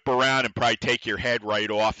will whip around and probably take your head right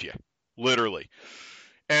off you, literally.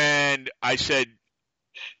 And I said,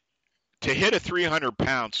 to hit a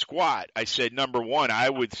 300-pound squat, I said, number one, I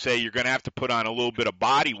would say you're going to have to put on a little bit of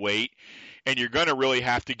body weight, and you're going to really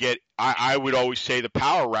have to get, I would always say, the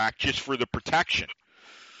power rack just for the protection.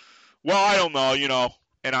 Well, I don't know, you know.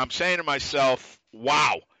 And I'm saying to myself,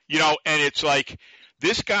 wow, you know, and it's like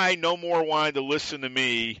this guy no more wanted to listen to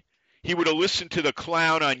me. He would have listened to the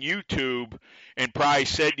clown on YouTube and probably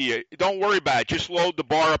said to you, don't worry about it. Just load the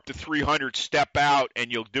bar up to 300, step out,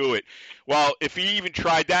 and you'll do it. Well, if he even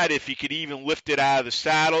tried that, if he could even lift it out of the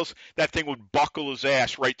saddles, that thing would buckle his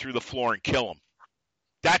ass right through the floor and kill him.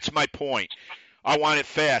 That's my point. I want it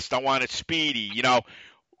fast. I want it speedy, you know.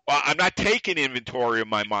 I'm not taking inventory of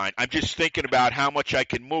my mind. I'm just thinking about how much I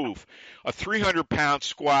can move. A 300-pound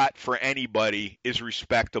squat for anybody is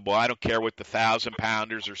respectable. I don't care what the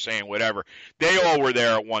 1,000-pounders are saying, whatever. They all were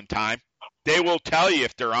there at one time. They will tell you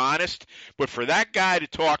if they're honest. But for that guy to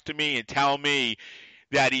talk to me and tell me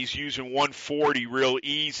that he's using 140 real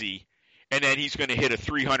easy and then he's going to hit a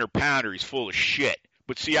 300-pounder, he's full of shit.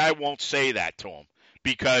 But see, I won't say that to him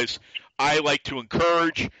because I like to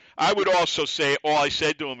encourage. I would also say, all I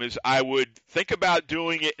said to him is I would think about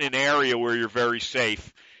doing it in an area where you're very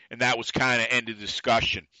safe, and that was kind of end of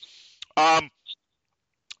discussion.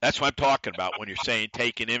 That's what I'm talking about when you're saying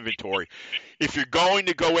taking inventory. If you're going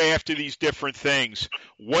to go after these different things,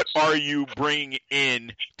 what are you bringing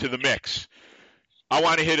in to the mix? I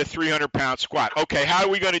want to hit a 300-pound squat. Okay, how are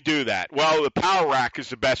we going to do that? Well, the power rack is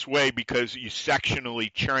the best way because you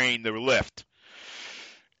sectionally train the lift.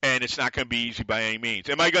 and it's not going to be easy by any means.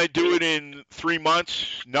 Am I going to do it in 3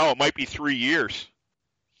 months? No, it might be 3 years.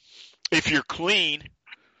 If you're clean,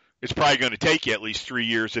 it's probably going to take you at least 3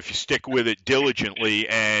 years if you stick with it diligently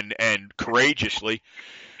and courageously.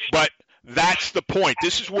 But that's the point.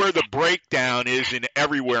 This is where the breakdown is in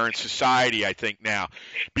everywhere in society, I think, now.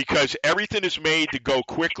 Because everything is made to go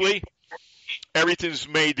quickly, everything's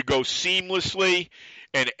made to go seamlessly,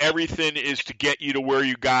 and everything is to get you to where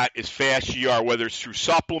you got as fast as you are, whether it's through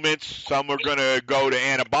supplements. Some are going to go to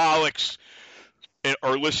anabolics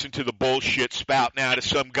or listen to the bullshit spout now to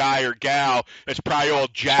some guy or gal that's probably all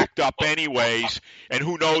jacked up anyways, and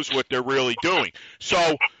who knows what they're really doing. So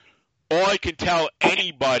all I can tell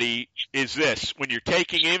anybody is this. When you're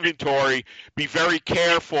taking inventory, be very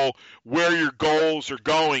careful where your goals are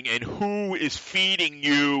going and who is feeding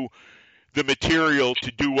you the material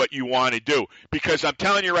to do what you want to do. Because I'm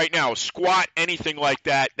telling you right now, a squat, anything like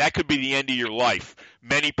that, that could be the end of your life.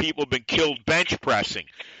 Many people have been killed bench pressing.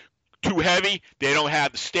 Too heavy, they don't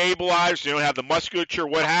have the stabilizers, they don't have the musculature.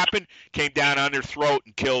 What happened? Came down on their throat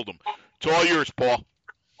and killed them. It's all yours, Paul.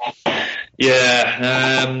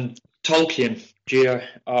 Yeah, Tolkien,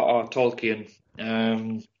 J.R.R. Tolkien,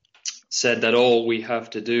 said that all we have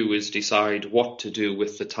to do is decide what to do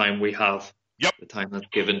with the time we have. Yep. The time that's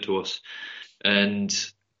given to us. And,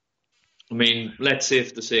 I mean, let's say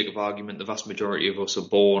for the sake of argument, the vast majority of us are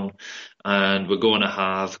born and we're going to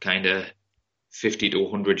have kind of 50 to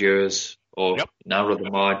 100 years, or narrow the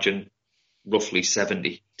margin, roughly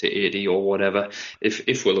 70 to 80 or whatever,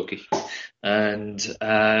 if we're lucky. And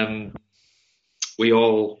we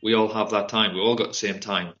all have that time. We all got the same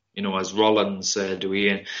time. You know, as Rollins said, we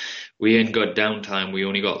ain't got downtime. We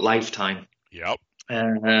only got lifetime. Yep.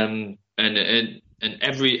 And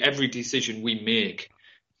every decision we make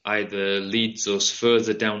either leads us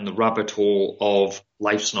further down the rabbit hole of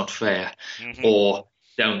life's not fair, or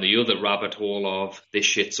down the other rabbit hole of this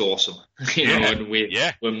shit's awesome. You know, and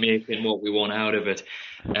we're making what we want out of it.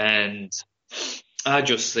 And I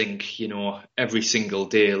just think, you know, every single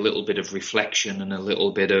day a little bit of reflection and a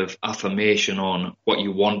little bit of affirmation on what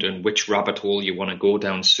you want and which rabbit hole you want to go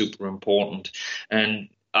down is super important. And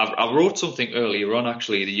I wrote something earlier on,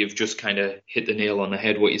 actually, that you've just kind of hit the nail on the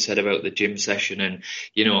head, what you said about the gym session. And,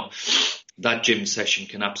 you know, that gym session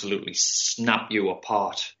can absolutely snap you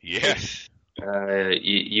apart. Yes.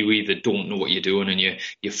 You either don't know what you're doing and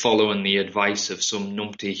you're following the advice of some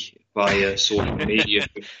numpty via social media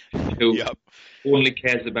who only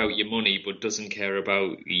cares about your money but doesn't care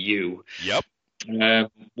about you. Yep.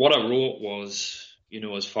 What I wrote was, you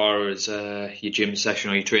know, as far as your gym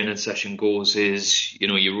session or your training session goes, is, you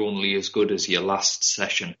know, you're only as good as your last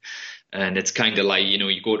session. And it's kind of like, you know,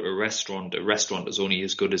 you go to a restaurant is only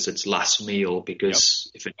as good as its last meal,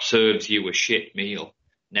 because if it serves you a shit meal,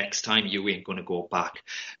 next time you ain't going to go back.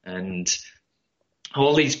 And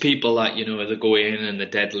all these people that, you know, they go in and the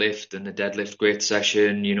deadlift great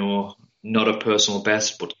session, you know, not a personal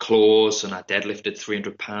best, but close, and I deadlifted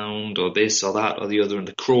 300 £300 or this or that or the other, and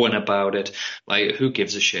they're crowing about it. Like, who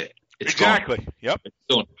gives a shit? It's exactly gone. Yep. It's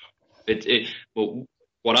done. But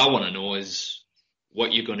what I want to know is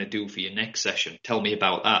what you're going to do for your next session. Tell me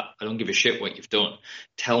about that. I don't give a shit what you've done.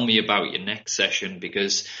 Tell me about your next session,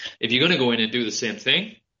 because if you're going to go in and do the same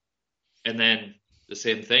thing, and then the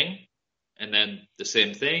same thing, and then the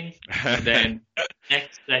same thing, and then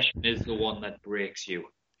next session is the one that breaks you.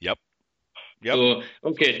 Yep. So,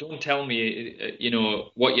 okay, don't tell me, you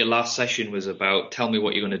know, what your last session was about. Tell me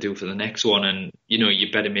what you're going to do for the next one, and, you know,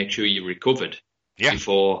 you better make sure you're recovered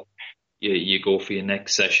before you go for your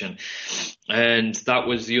next session. And that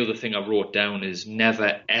was the other thing I wrote down, is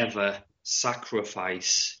never, ever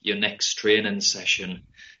sacrifice your next training session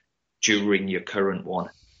during your current one.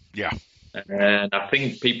 Yeah. And I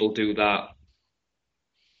think people do that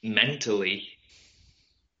mentally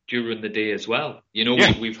during the day as well. You know,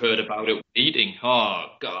 we've heard about it with eating. Oh,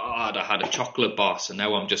 God, I had a chocolate bar, so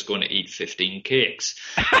now I'm just going to eat 15 cakes.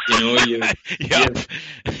 You know, you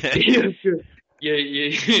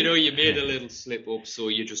know, you made a little slip up, so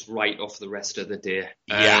you just write off the rest of the day.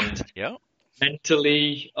 And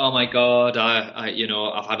mentally, oh my God, I you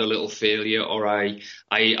know, I've had a little failure, or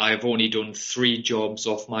I've only done 3 jobs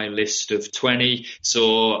off my list of 20,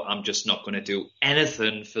 so I'm just not going to do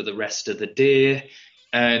anything for the rest of the day.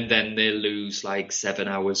 And then they lose like 7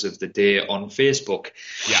 hours of the day on Facebook.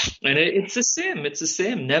 Yeah. And it's the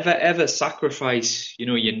same. Never, ever sacrifice, you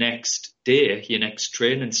know, your next day, your next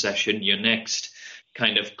training session, your next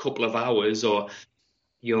kind of couple of hours, or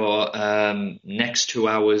your next 2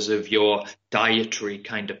 hours of your dietary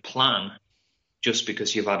kind of plan just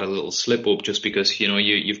because you've had a little slip up, just because,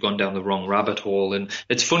 you've gone down the wrong rabbit hole. And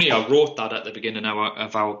it's funny, I wrote that at the beginning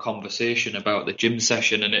of our conversation about the gym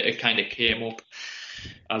session, and it kind of came up,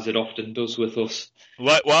 as it often does with us.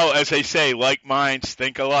 Well, as they say, like minds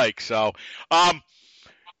think alike. So,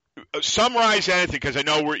 summarize anything, because I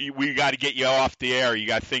know we got to get you off the air. You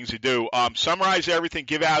got things to do. Summarize everything.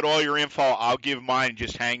 Give out all your info. I'll give mine.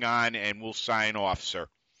 Just hang on, and we'll sign off, sir.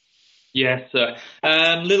 Yes,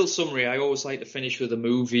 little summary. I always like to finish with a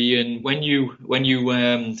movie, and when you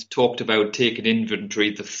talked about taking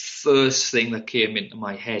inventory, the first thing that came into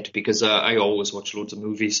my head, because I always watch loads of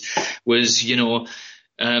movies, was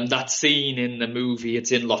that scene in the movie.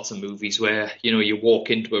 It's in lots of movies where you walk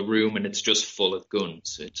into a room and it's just full of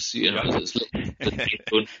guns. It's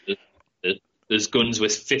there's guns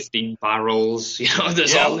with 15 barrels,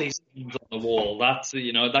 there's all these things on the wall. That's,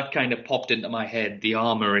 that kind of popped into my head, the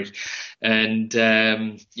armory. And,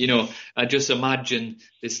 I just imagine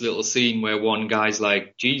this little scene where one guy's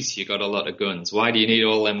like, geez, you got a lot of guns. Why do you need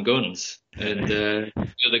all them guns? And the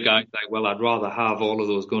other guy's like, well, I'd rather have all of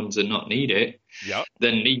those guns and not need it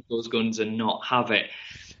than need those guns and not have it.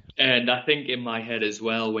 And I think in my head as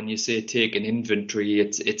well, when you say taking inventory,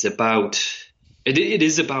 it's about... It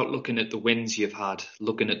is about looking at the wins you've had,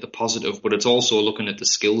 looking at the positive, but it's also looking at the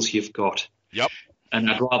skills you've got. Yep. And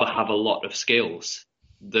I'd rather have a lot of skills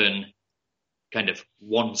than kind of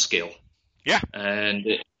one skill. Yeah. And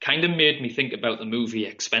it kind of made me think about the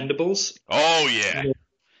movie Expendables. Oh, yeah.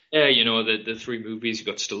 Yeah, the three movies. You've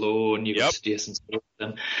got Stallone, you've got Jason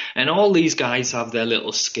Statham. And all these guys have their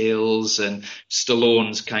little skills, and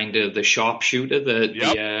Stallone's kind of the sharpshooter,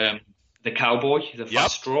 the cowboy, the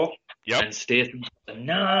fast draw. Yep. And Statham's got the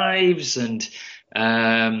knives, and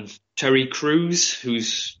Terry Crews,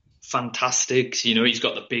 who's fantastic. He's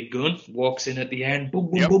got the big gun, walks in at the end, boom,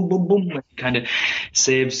 boom, boom, boom, boom, and kind of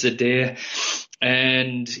saves the day.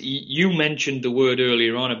 And you mentioned the word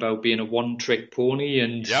earlier on about being a one-trick pony,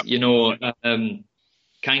 and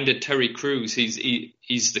kind of Terry Crews.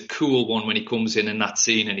 He's the cool one when he comes in that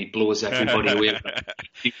scene and he blows everybody away with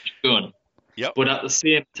a gun. Yep. But at the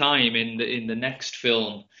same time, in the next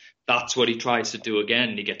film, that's what he tries to do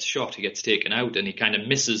again. He gets shot, he gets taken out, and he kind of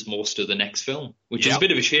misses most of the next film, which is a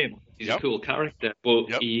bit of a shame. He's a cool character,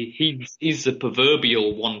 but he's the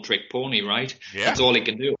proverbial one-trick pony, right? Yeah. That's all he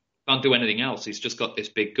can do. Can't do anything else. He's just got this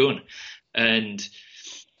big gun. And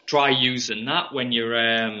try using that when you're,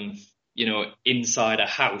 inside a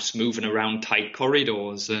house, moving around tight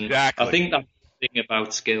corridors. And exactly. I think that's the thing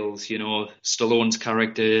about skills. Stallone's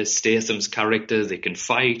character, Statham's character, they can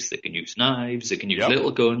fight, they can use knives, they can use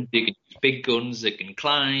little guns, they can use big guns, they can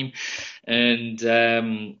climb. And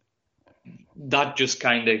that just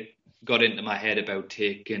kind of got into my head about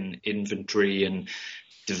taking inventory and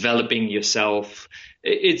developing yourself.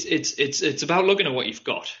 It's about looking at what you've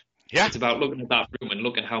got. Yeah. It's about looking at that room and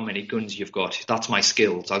looking how many guns you've got. That's my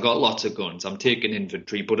skills. I've got lots of guns. I'm taking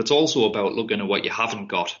inventory, but it's also about looking at what you haven't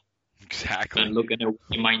got. Exactly. And looking at what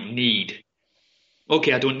you might need.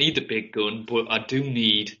 Okay, I don't need the big gun, but I do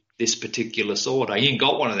need this particular sword. I ain't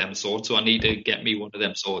got one of them swords, so I need to get me one of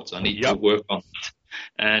them swords. I need to work on it.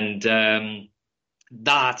 And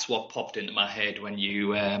that's what popped into my head when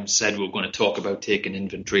you said we were going to talk about taking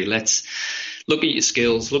inventory. Let's look at your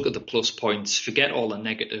skills, look at the plus points, forget all the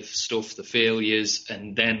negative stuff, the failures,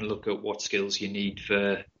 and then look at what skills you need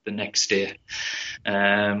for the next day.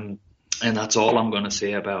 And that's all I'm going to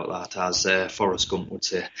say about that, as Forrest Gump would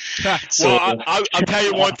say. Well, I'll tell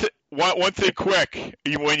you one thing quick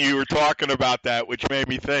when you were talking about that, which made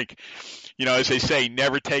me think, as they say,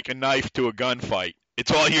 never take a knife to a gunfight.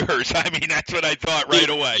 It's all yours. I mean, that's what I thought right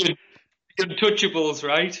away. Untouchables,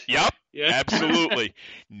 right? Yep. Yeah. Absolutely.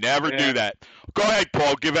 Never do that. Go ahead,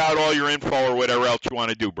 Paul. Give out all your info or whatever else you want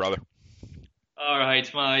to do, brother. All right.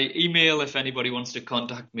 My email, if anybody wants to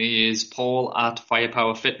contact me, is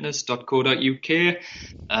paul@firepowerfitness.co.uk.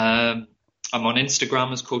 I'm on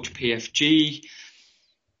Instagram as Coach PFG.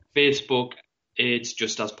 Facebook, it's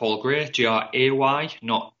just as Paul Gray, Gray,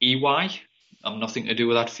 not EY. I'm nothing to do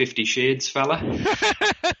with that 50 Shades fella.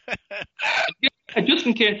 Just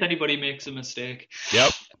in case anybody makes a mistake.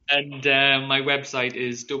 Yep. And my website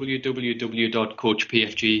is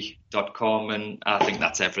www.coachpfg.com, and I think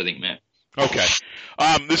that's everything, mate. Okay.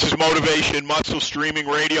 This is Motivation Muscle Streaming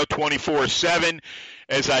Radio 24/7.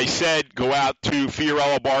 As I said, go out to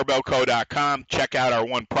FiorellaBarbellCo.com, check out our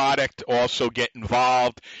one product, also get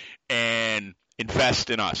involved and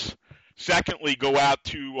invest in us. Secondly, go out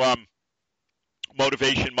to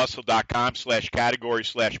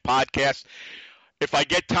motivationmuscle.com/category/podcast. If I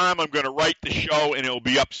get time, I'm going to write the show, and it'll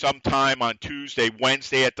be up sometime on Tuesday,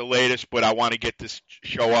 Wednesday at the latest, but I want to get this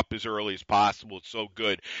show up as early as possible. It's so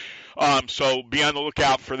good. So be on the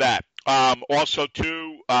lookout for that. Also,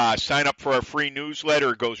 too, sign up for our free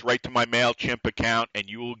newsletter. It goes right to my MailChimp account, and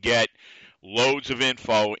you will get loads of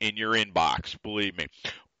info in your inbox, believe me.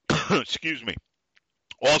 Excuse me.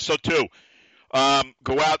 Also, too,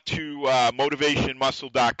 go out to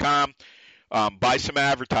motivationmuscle.com. Buy some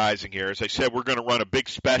advertising here. As I said, we're going to run a big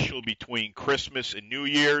special between Christmas and New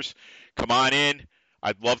Year's. Come on in.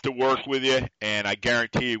 I'd love to work with you, and I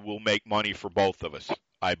guarantee we'll make money for both of us.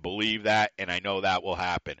 I believe that, and I know that will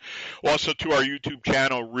happen. Also, to our YouTube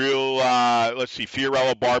channel,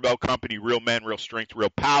 Fiorillo Barbell Company, Real Men, Real Strength, Real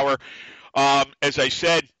Power. As I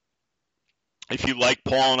said, if you'd like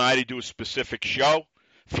Paul and I to do a specific show,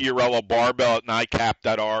 Fiorillo Barbell at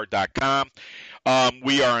NICAP.R.com.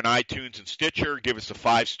 We are on iTunes and Stitcher. Give us a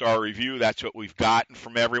 5-star review. That's what we've gotten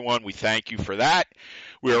from everyone. We thank you for that.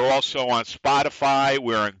 We are also on Spotify.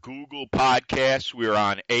 We're on Google Podcasts. We're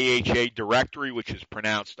on AHA Directory, which is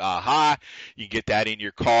pronounced AHA. You can get that in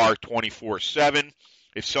your car 24/7.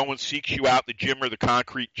 If someone seeks you out in the gym or the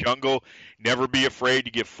concrete jungle, never be afraid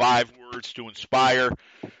to give 5 words to inspire.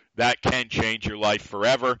 That can change your life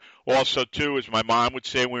forever. Also, too, as my mom would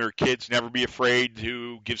say when we were kids, never be afraid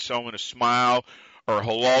to give someone a smile or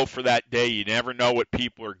hello for that day. You never know what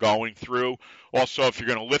people are going through. Also, if you're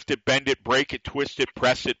going to lift it, bend it, break it, twist it,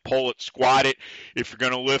 press it, pull it, squat it. If you're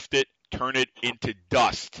going to lift it, turn it into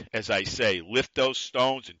dust, as I say. Lift those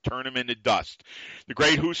stones and turn them into dust. The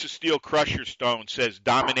great Husa Steel Crusher Stone says,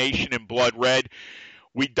 domination in blood red.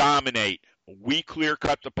 We dominate. We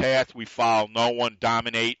clear-cut the path. We follow. No one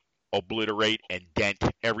dominate, obliterate, and dent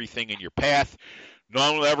everything in your path. No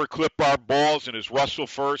one will ever clip our balls. And as Russell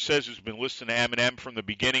Furr says, who's been listening to Eminem from the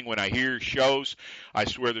beginning, when I hear your shows, I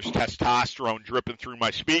swear there's testosterone dripping through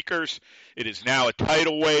my speakers. It is now a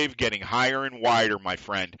tidal wave getting higher and wider, my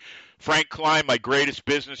friend. Frank Klein, my greatest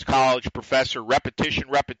business college professor, repetition,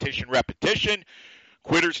 repetition, repetition.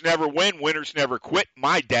 Quitters never win, winners never quit.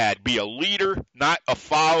 My dad, be a leader, not a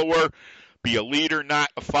follower. Be a leader, not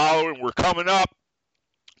a follower. And we're coming up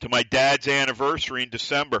to my dad's anniversary in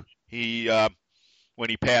December. When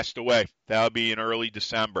he passed away. That'll be in early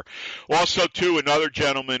December. Also, too, another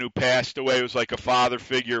gentleman who passed away was like a father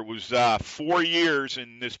figure. It was 4 years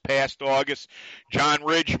in this past August. John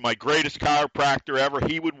Ridge, my greatest chiropractor ever.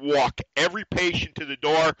 He would walk every patient to the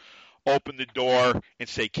door, open the door, and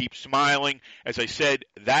say, keep smiling. As I said,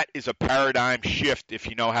 that is a paradigm shift if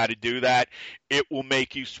you know how to do that. It will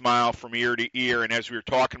make you smile from ear to ear. And as we were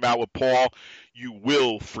talking about with Paul, you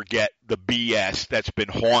will forget the BS that's been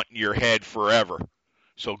haunting your head forever.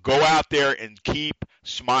 So go out there and keep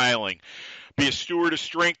smiling. Be a steward of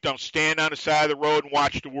strength. Don't stand on the side of the road and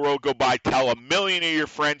watch the world go by. Tell 1 million of your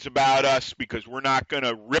friends about us, because we're not going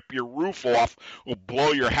to rip your roof off. We'll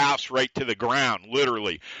blow your house right to the ground,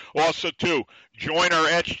 literally. Also, too, join our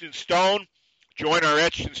Etched in Stone. Join our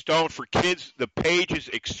Etched in Stone for kids. The pages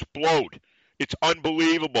explode. It's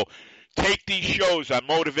unbelievable. Take these shows on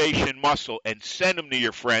Motivation and Muscle and send them to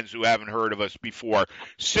your friends who haven't heard of us before.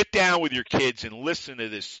 Sit down with your kids and listen to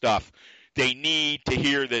this stuff. They need to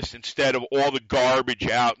hear this instead of all the garbage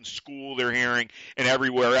out in school they're hearing and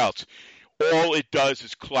everywhere else. All it does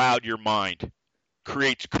is cloud your mind,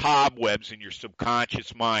 creates cobwebs in your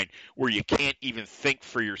subconscious mind where you can't even think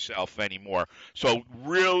for yourself anymore. So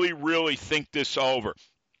really, really think this over.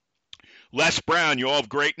 Les Brown, you all have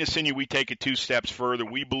greatness in you. We take it 2 steps further.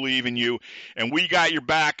 We believe in you, and we got your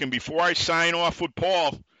back. And before I sign off with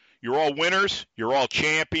Paul, you're all winners, you're all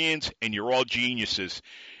champions, and you're all geniuses.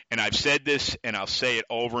 And I've said this, and I'll say it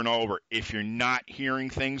over and over. If you're not hearing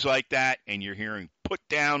things like that, and you're hearing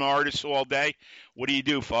put-down artists all day, what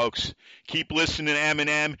do, folks? Keep listening to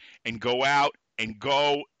Eminem and go out and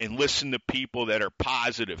go and listen to people that are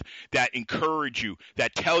positive, that encourage you,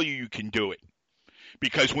 that tell you can do it.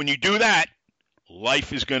 Because when you do that,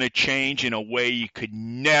 life is going to change in a way you could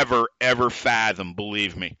never, ever fathom,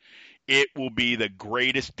 believe me. It will be the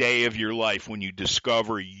greatest day of your life when you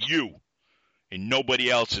discover you and nobody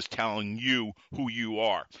else is telling you who you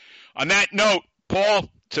are. On that note, Paul,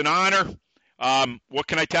 it's an honor. What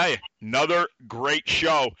can I tell you? Another great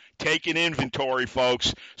show. Taking inventory,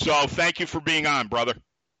 folks. So thank you for being on, brother.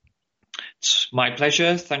 It's my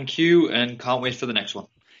pleasure. Thank you, and can't wait for the next one.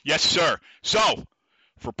 Yes, sir. So,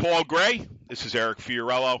 for Paul Gray, this is Eric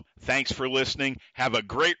Fiorillo. Thanks for listening. Have a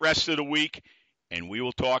great rest of the week, and we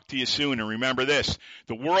will talk to you soon. And remember this,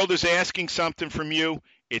 the world is asking something from you.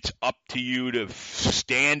 It's up to you to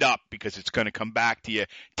stand up, because it's going to come back to you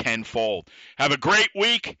tenfold. Have a great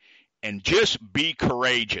week, and just be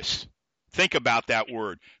courageous. Think about that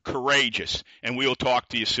word, courageous. And we'll talk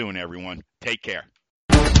to you soon, everyone. Take care.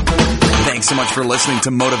 Thanks so much for listening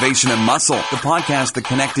to Motivation and Muscle, the podcast that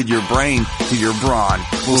connected your brain to your brawn.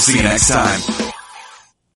 We'll see you next time.